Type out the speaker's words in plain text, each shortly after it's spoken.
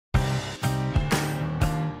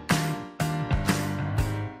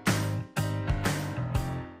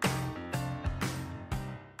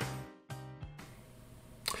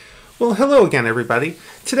Well, hello again, everybody.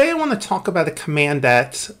 Today I want to talk about a command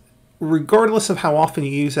that, regardless of how often you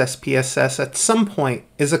use SPSS, at some point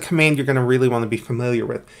is a command you're going to really want to be familiar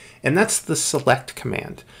with, and that's the select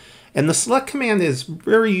command. And the select command is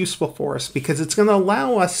very useful for us because it's going to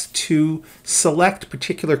allow us to select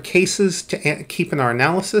particular cases to keep in our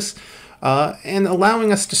analysis, and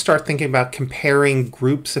allowing us to start thinking about comparing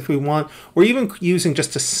groups if we want, or even using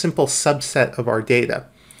just a simple subset of our data.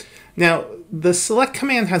 Now, the select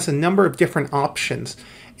command has a number of different options,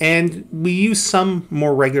 and we use some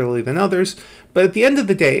more regularly than others, but at the end of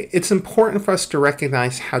the day, it's important for us to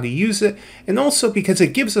recognize how to use it, and also because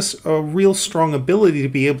it gives us a real strong ability to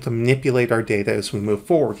be able to manipulate our data as we move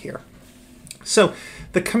forward here. So,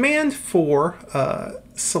 the command for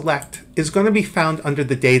select is going to be found under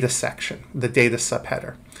the data section, the data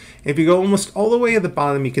subheader. If you go almost all the way to the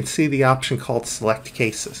bottom, you can see the option called select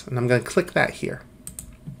cases, and I'm going to click that here.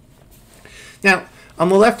 Now, on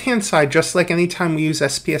the left-hand side, just like any time we use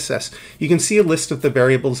SPSS, you can see a list of the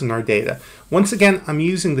variables in our data. Once again, I'm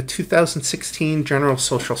using the 2016 General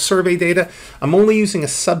Social Survey data. I'm only using a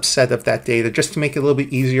subset of that data just to make it a little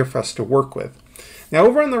bit easier for us to work with. Now,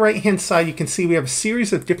 over on the right-hand side, you can see we have a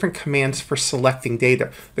series of different commands for selecting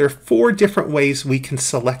data. There are 4 different ways we can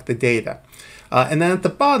select the data. And then at the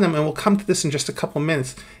bottom, and we'll come to this in just a couple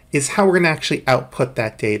minutes, is how we're going to actually output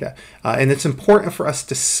that data. And it's important for us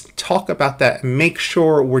to talk about that and make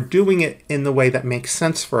sure we're doing it in the way that makes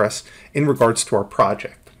sense for us in regards to our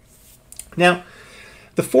project. Now,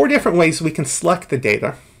 the 4 different ways we can select the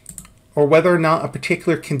data, or whether or not a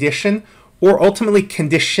particular condition, or ultimately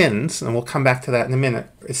conditions, and we'll come back to that in a minute,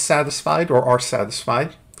 is satisfied or are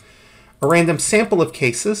satisfied, a random sample of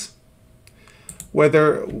cases,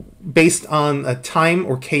 whether based on a time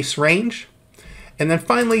or case range, and then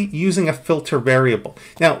finally using a filter variable.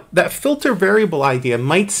 Now, that filter variable idea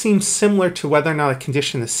might seem similar to whether or not a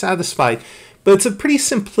condition is satisfied, but it's a pretty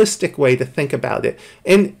simplistic way to think about it.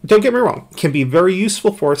 And don't get me wrong, it can be very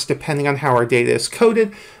useful for us depending on how our data is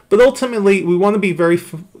coded, but ultimately we want to be very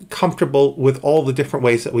comfortable with all the different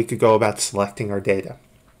ways that we could go about selecting our data.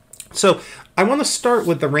 So I want to start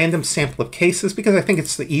with the random sample of cases because I think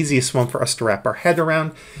it's the easiest one for us to wrap our head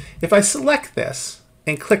around. If I select this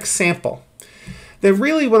and click sample, then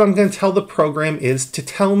really what I'm going to tell the program is to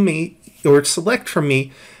tell me, or select for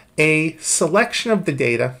me, a selection of the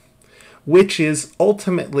data which is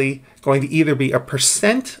ultimately going to either be a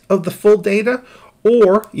 % of the full data,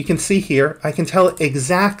 or you can see here, I can tell it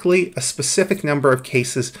exactly a specific number of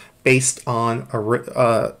cases based on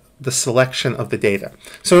the selection of the data.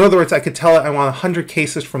 So in other words, I could tell it I want 100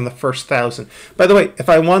 cases from the first 1,000. By the way, if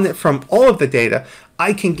I want it from all of the data,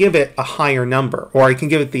 I can give it a higher number, or I can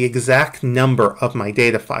give it the exact number of my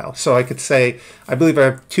data file. So I could say, I believe I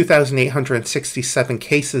have 2,867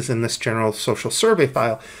 cases in this General Social Survey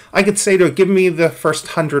file. I could say to it, give me the first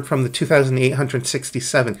 100 from the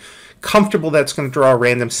 2,867. Comfortable that it's going to draw a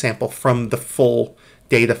random sample from the full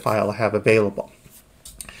data file I have available.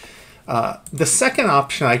 The second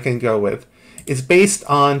option I can go with is based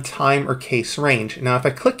on time or case range. Now, if I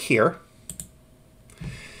click here,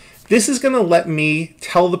 this is going to let me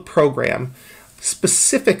tell the program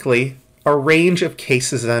specifically a range of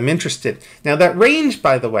cases that I'm interested in. Now, that range,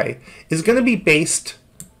 by the way, is going to be based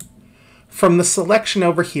from the selection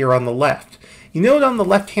over here on the left. You note on the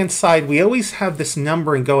left-hand side, we always have this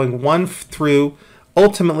numbering going 1 through.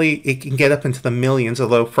 Ultimately, it can get up into the millions,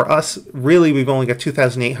 although for us, really, we've only got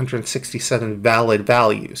 2,867 valid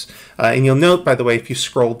values. And you'll note, by the way, if you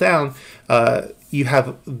scroll down, you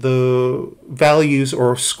have the values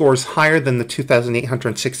or scores higher than the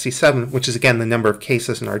 2,867, which is, again, the number of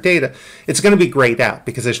cases in our data. It's going to be grayed out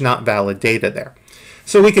because there's not valid data there.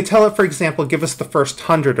 So we could tell it, for example, give us the first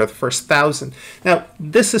 100 or the first 1,000. Now,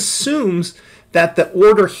 this assumes that the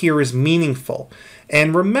order here is meaningful.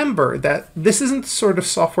 And remember that this isn't the sort of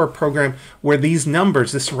software program where these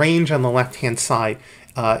numbers, this range on the left-hand side,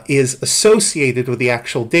 is associated with the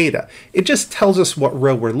actual data. It just tells us what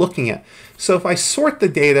row we're looking at. So if I sort the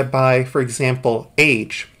data by, for example,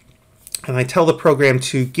 age, and I tell the program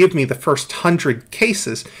to give me the first 100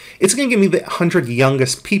 cases, it's going to give me the 100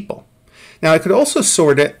 youngest people. Now, I could also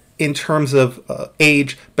sort it in terms of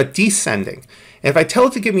age, but descending. And if I tell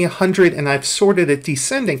it to give me 100 and I've sorted it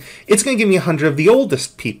descending, it's going to give me 100 of the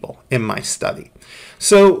oldest people in my study.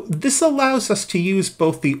 So this allows us to use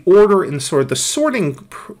both the order and sort of the sorting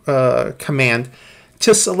command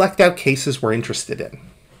to select out cases we're interested in.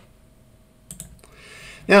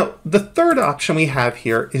 Now, the third option we have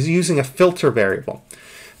here is using a filter variable.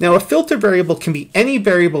 Now, a filter variable can be any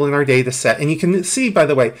variable in our data set, and you can see, by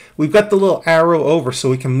the way, we've got the little arrow over so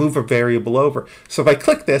we can move a variable over. So if I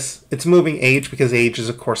click this, it's moving age because age is,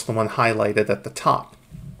 of course, the one highlighted at the top.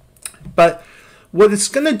 But what it's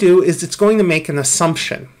going to do is it's going to make an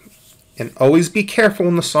assumption. And always be careful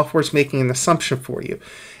when the software is making an assumption for you.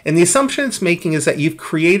 And the assumption it's making is that you've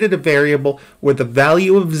created a variable where the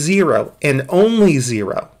value of 0 and only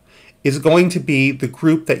 0 is going to be the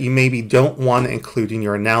group that you maybe don't want to include in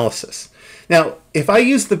your analysis. Now, if I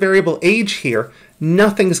use the variable age here,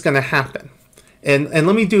 nothing's going to happen. And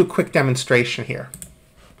let me do a quick demonstration here.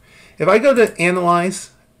 If I go to Analyze,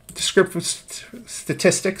 Descriptive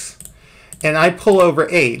Statistics, and I pull over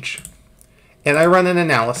age, and I run an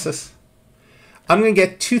analysis, I'm going to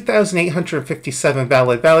get 2,857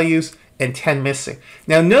 valid values and 10 missing.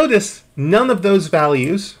 Now notice none of those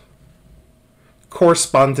values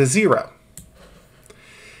correspond to 0.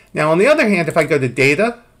 Now on the other hand, if I go to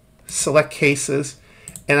Data, select Cases,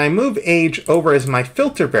 and I move age over as my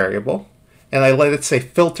filter variable, and I let it say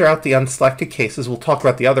filter out the unselected cases, we'll talk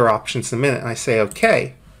about the other options in a minute, and I say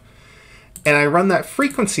OK, and I run that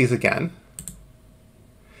frequencies again,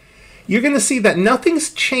 you're going to see that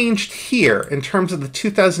nothing's changed here in terms of the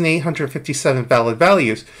 2,857 valid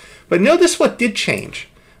values. But notice what did change.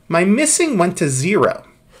 My missing went to 0.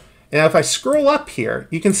 And if I scroll up here,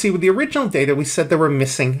 you can see with the original data, we said there were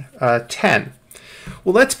missing 10.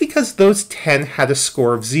 Well, that's because those 10 had a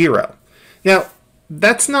score of 0. Now,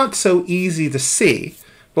 that's not so easy to see.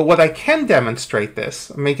 But what I can demonstrate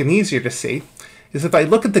this, make it easier to see, is if I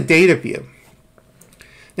look at the data view.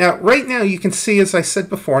 Now, right now, you can see, as I said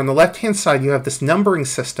before, on the left-hand side, you have this numbering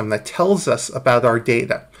system that tells us about our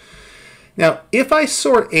data. Now, if I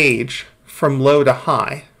sort age from low to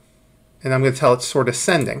high, and I'm going to tell it sort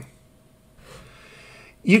ascending,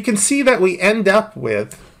 you can see that we end up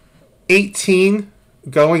with 18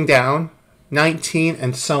 going down, 19,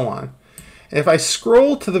 and so on. And if I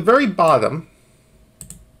scroll to the very bottom,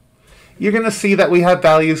 you're going to see that we have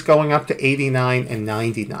values going up to 89 and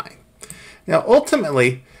 99. Now,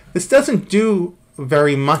 ultimately, this doesn't do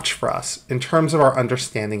very much for us in terms of our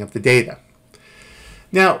understanding of the data.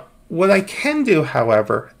 Now, what I can do,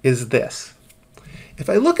 however, is this. If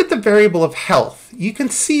I look at the variable of health, you can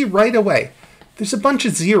see right away there's a bunch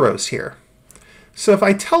of zeros here. So if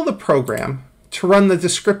I tell the program to run the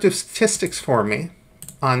descriptive statistics for me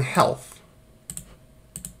on health,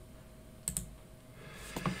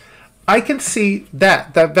 I can see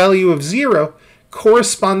that value of 0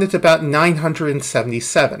 corresponded to about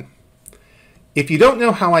 977. If you don't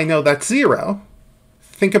know how I know that's 0,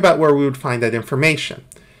 think about where we would find that information.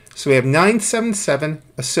 So we have 977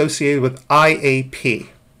 associated with IAP.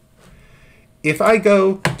 If I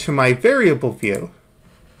go to my variable view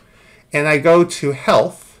and I go to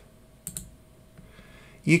health,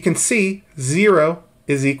 you can see 0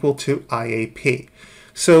 is equal to IAP.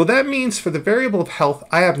 So that means for the variable of health,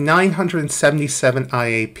 I have 977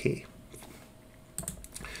 IAP.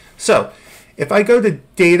 So if I go to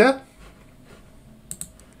Data,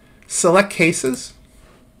 select Cases,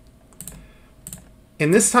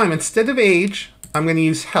 and this time instead of age, I'm going to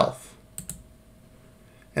use health.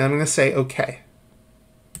 And I'm going to say OK.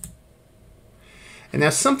 And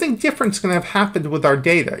now something different is going to have happened with our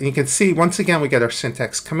data. And you can see, once again, we get our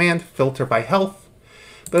syntax command, filter by health.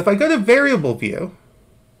 But if I go to variable view,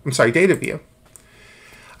 data view,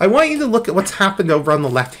 I want you to look at what's happened over on the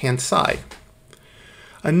left-hand side.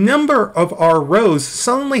 A number of our rows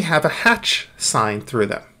suddenly have a hatch sign through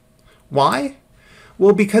them. Why?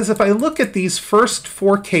 Well, because if I look at these first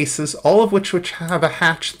 4 cases, all of which have a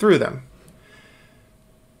hatch through them,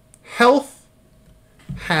 health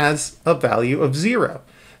has a value of 0.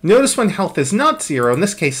 Notice when health is not 0, in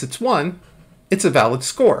this case it's 1, it's a valid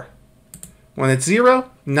score. When it's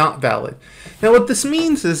 0, not valid. Now what this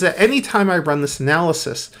means is that anytime I run this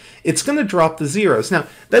analysis, it's going to drop the zeros. Now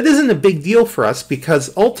that isn't a big deal for us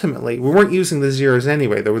because ultimately we weren't using the zeros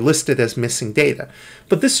anyway. They were listed as missing data.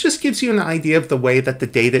 But this just gives you an idea of the way that the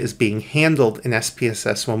data is being handled in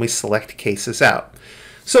SPSS when we select cases out.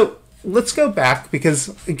 So let's go back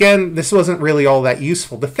because, again, this wasn't really all that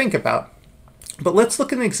useful to think about. But let's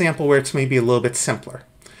look at an example where it's maybe a little bit simpler.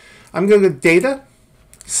 I'm going to go to Data,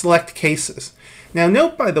 select Cases. Now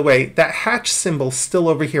note, by the way, that hatch symbol is still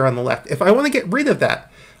over here on the left. If I want to get rid of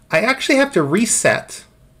that, I actually have to reset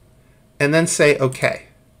and then say OK.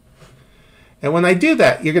 And when I do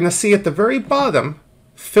that, you're going to see at the very bottom,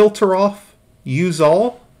 filter off, use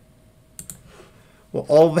all. Well,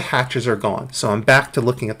 all the hatches are gone. So I'm back to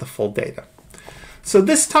looking at the full data. So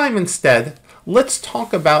this time instead, let's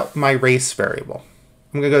talk about my race variable.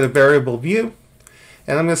 I'm going to go to variable view,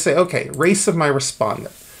 and I'm going to say, OK, race of my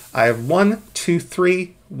respondent. I have 1, 2,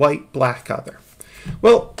 3, white, black, other.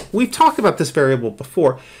 Well, we've talked about this variable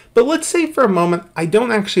before, but let's say for a moment I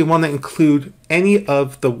don't actually want to include any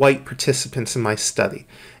of the white participants in my study.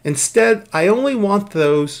 Instead, I only want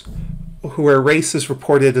those where race is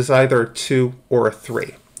reported as either a 2 or a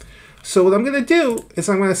 3. So what I'm going to do is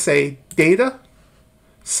I'm going to say data,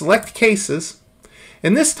 select cases,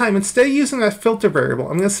 and this time instead of using that filter variable,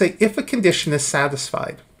 I'm going to say if a condition is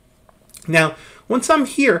satisfied. Now, once I'm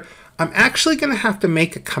here, I'm actually going to have to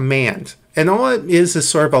make a command, and all it is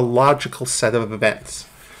sort of a logical set of events.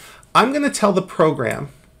 I'm going to tell the program,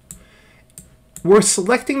 we're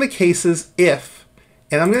selecting the cases if,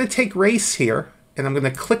 and I'm going to take race here, and I'm going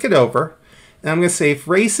to click it over, and I'm going to say if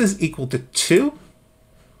race is equal to 2,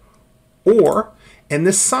 or, and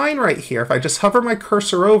this sign right here, if I just hover my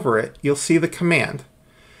cursor over it, you'll see the command.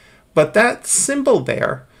 But that symbol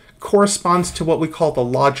there corresponds to what we call the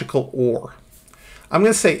logical OR. I'm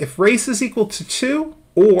going to say if race is equal to 2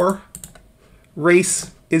 or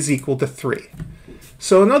race is equal to 3.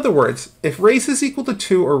 So in other words, if race is equal to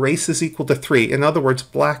 2 or race is equal to 3, in other words,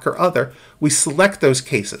 black or other, we select those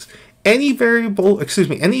cases. Any variable,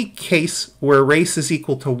 any case where race is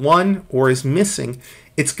equal to 1 or is missing,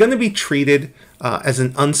 it's going to be treated as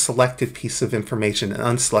an unselected piece of information, an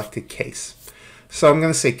unselected case. So I'm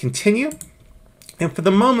going to say continue. And for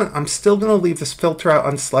the moment, I'm still going to leave this filter out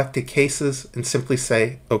unselected cases and simply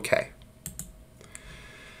say OK.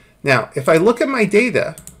 Now, if I look at my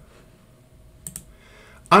data,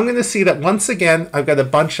 I'm going to see that once again, I've got a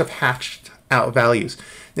bunch of hatched out values.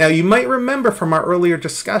 Now, you might remember from our earlier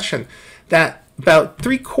discussion that about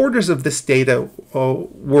 3/4 of this data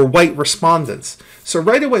were white respondents. So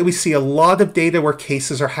right away, we see a lot of data where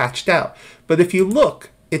cases are hatched out. But if you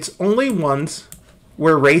look, it's only ones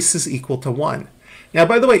where race is equal to 1. Now,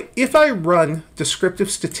 by the way, if I run descriptive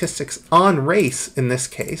statistics on race in this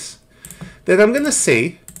case, then I'm going to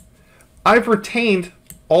see I've retained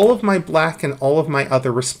all of my black and all of my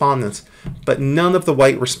other respondents, but none of the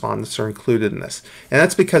white respondents are included in this. And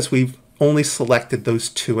that's because we've only selected those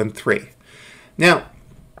 2 and 3. Now,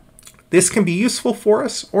 this can be useful for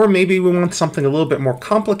us, or maybe we want something a little bit more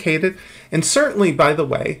complicated. And certainly, by the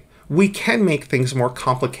way, we can make things more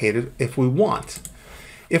complicated if we want.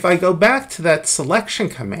 If I go back to that selection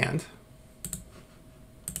command,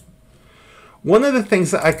 one of the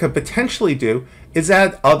things that I could potentially do is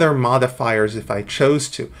add other modifiers if I chose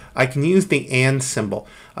to. I can use the and symbol.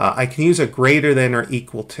 I can use a greater than or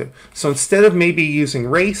equal to. So instead of maybe using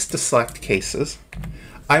race to select cases,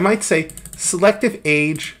 I might say select if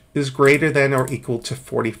age is greater than or equal to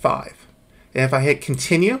 45. And if I hit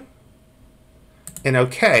continue and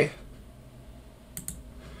OK,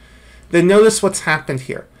 then notice what's happened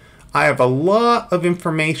here. I have a lot of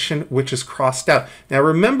information which is crossed out. Now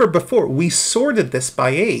remember before, we sorted this by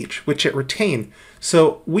age, which it retained.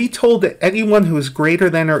 So we told that anyone who is greater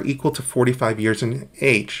than or equal to 45 years in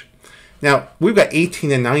age. Now we've got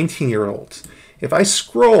 18 and 19-year-olds. If I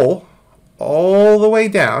scroll all the way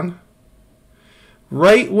down,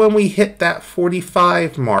 right when we hit that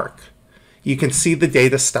 45 mark, you can see the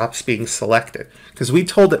data stops being selected because we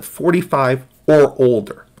told it 45 or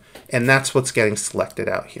older. And that's what's getting selected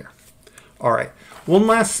out here. All right, one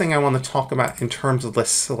last thing I want to talk about in terms of this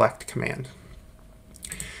select command.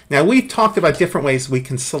 Now, we've talked about different ways we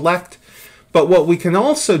can select, but what we can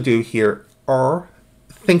also do here are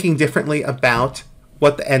thinking differently about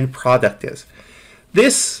what the end product is.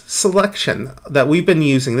 This selection that we've been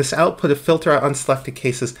using, this output of filter out unselected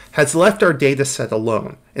cases, has left our data set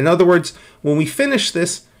alone. In other words, when we finish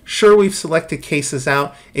this, sure, we've selected cases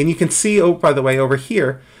out, and you can see, oh, by the way, over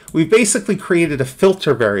here, we've basically created a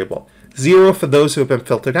filter variable. 0 for those who have been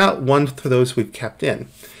filtered out, 1 for those we've kept in.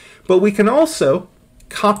 But we can also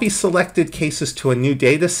copy selected cases to a new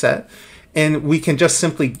data set, and we can just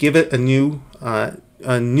simply give it a new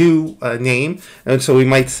name. And so we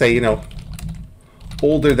might say,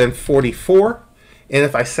 older than 44. And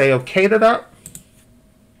if I say OK to that,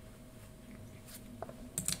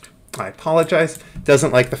 I apologize,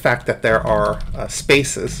 doesn't like the fact that there are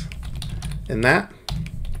spaces in that.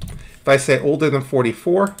 If I say older than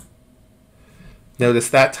 44, notice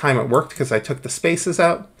that time it worked because I took the spaces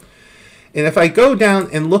out. And if I go down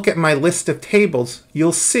and look at my list of tables,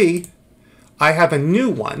 you'll see I have a new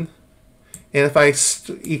one. And if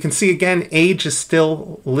you can see again, age is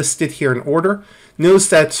still listed here in order. Notice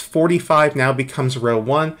that's 45 now becomes row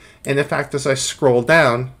 1. And in fact, as I scroll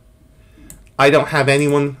down, I don't have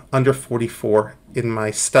anyone under 44 in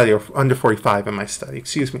my study, or under 45 in my study,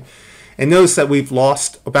 excuse me. And notice that we've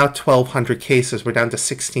lost about 1,200 cases. We're down to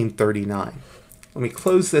 1,639. Let me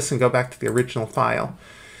close this and go back to the original file.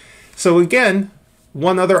 So again,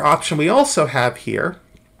 One other option we also have here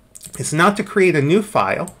is not to create a new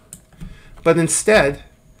file, but instead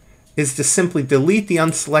is to simply delete the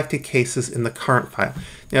unselected cases in the current file.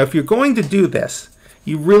 Now, if you're going to do this,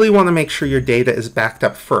 you really want to make sure your data is backed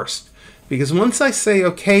up first, because once I say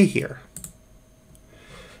OK here,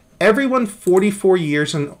 everyone 44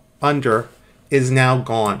 years and under is now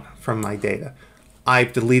gone from my data.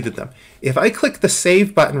 I've deleted them. If I click the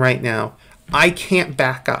Save button right now, I can't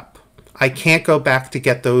back up. I can't go back to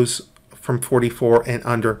get those from 44 and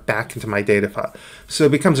under back into my data file. So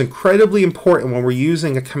it becomes incredibly important when we're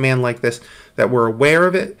using a command like this that we're aware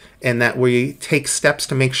of it and that we take steps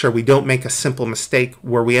to make sure we don't make a simple mistake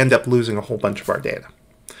where we end up losing a whole bunch of our data.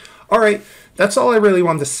 All right, that's all I really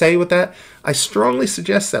wanted to say with that. I strongly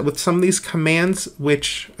suggest that with some of these commands,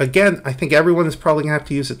 which again, I think everyone is probably gonna have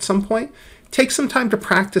to use at some point, take some time to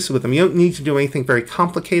practice with them. You don't need to do anything very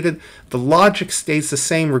complicated. The logic stays the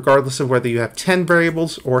same regardless of whether you have 10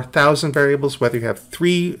 variables or 1,000 variables, whether you have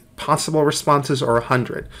 3 possible responses or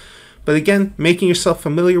 100. But again, making yourself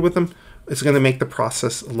familiar with them is going to make the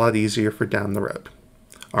process a lot easier for down the road.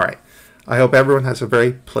 All right. I hope everyone has a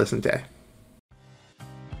very pleasant day.